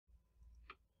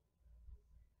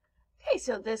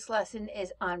so this lesson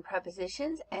is on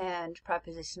prepositions and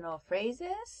prepositional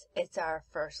phrases. It's our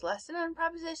first lesson on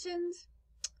prepositions.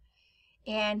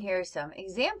 And here's some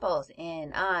examples: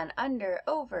 in, on, under,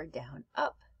 over, down,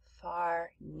 up,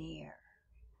 far, near.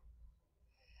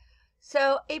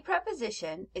 So a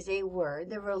preposition is a word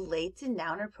that relates a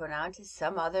noun or pronoun to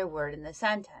some other word in the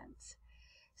sentence.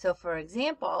 So for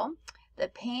example, the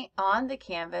paint on the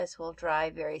canvas will dry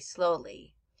very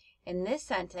slowly. In this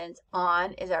sentence,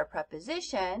 on is our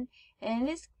preposition, and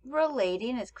it is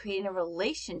relating, it's creating a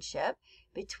relationship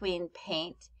between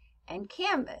paint and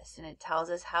canvas. And it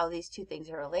tells us how these two things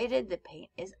are related. The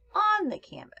paint is on the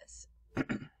canvas.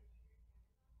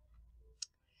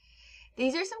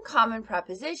 These are some common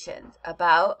prepositions: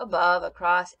 about, above,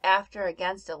 across, after,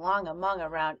 against, along, among,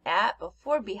 around, at,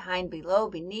 before, behind, below,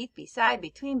 beneath, beside,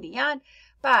 between, beyond,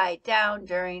 by, down,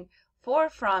 during, for,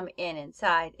 from, in,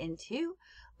 inside, into,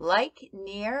 like,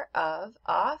 near, of,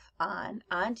 off, on,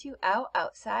 onto, out,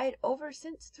 outside, over,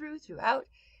 since, through, throughout,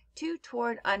 to,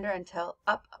 toward, under, until,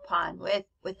 up, upon, with,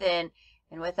 within,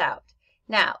 and without.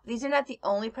 Now, these are not the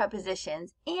only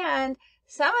prepositions, and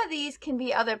some of these can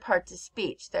be other parts of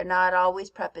speech. They're not always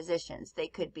prepositions. They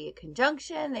could be a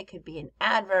conjunction, they could be an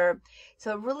adverb.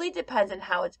 So it really depends on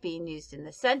how it's being used in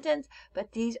the sentence,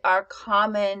 but these are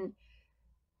commonly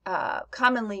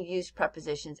used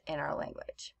prepositions in our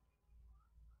language.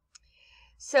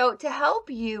 So to help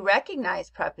you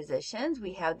recognize prepositions,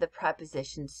 we have the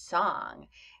preposition song.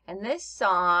 And this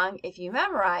song, if you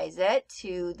memorize it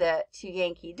to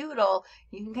Yankee Doodle,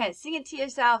 you can kind of sing it to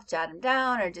yourself, jot them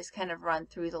down, or just kind of run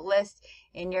through the list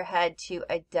in your head to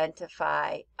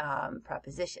identify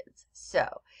prepositions.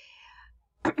 So,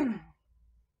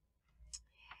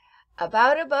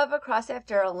 about, above, across,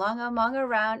 after, along, among,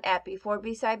 around, at, before,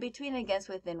 beside, between, against,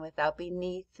 within, without,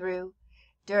 beneath, through,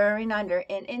 during, under,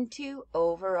 in, into,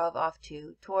 over, of, off,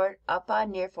 to, toward, up,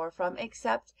 on, near, for, from,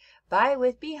 except, by,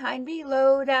 with, behind,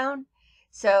 below, down.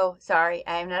 So, sorry,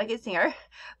 I am not a good singer,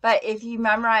 but if you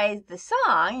memorize the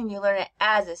song and you learn it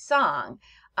as a song,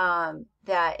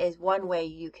 that is one way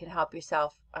you can help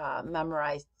yourself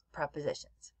memorize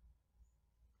prepositions.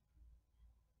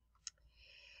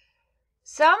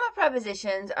 Some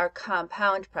prepositions are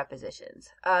compound prepositions.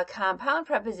 A compound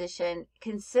preposition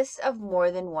consists of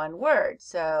more than one word.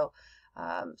 So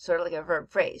sort of like a verb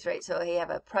phrase, right? So you have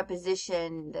a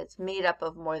preposition that's made up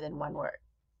of more than one word.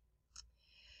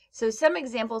 So some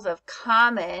examples of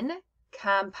common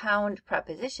compound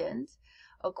prepositions: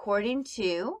 according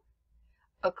to,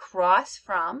 across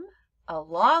from,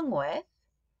 along with,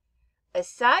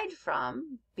 aside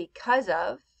from, because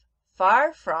of,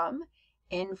 far from,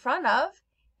 in front of,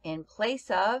 in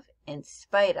place of, in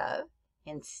spite of,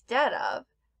 instead of,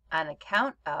 on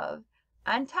account of,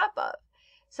 on top of.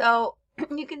 So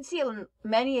you can see in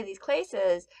many of these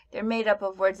cases, they're made up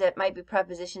of words that might be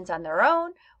prepositions on their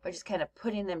own. We're just kind of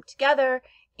putting them together,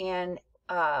 and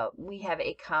we have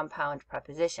a compound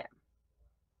preposition.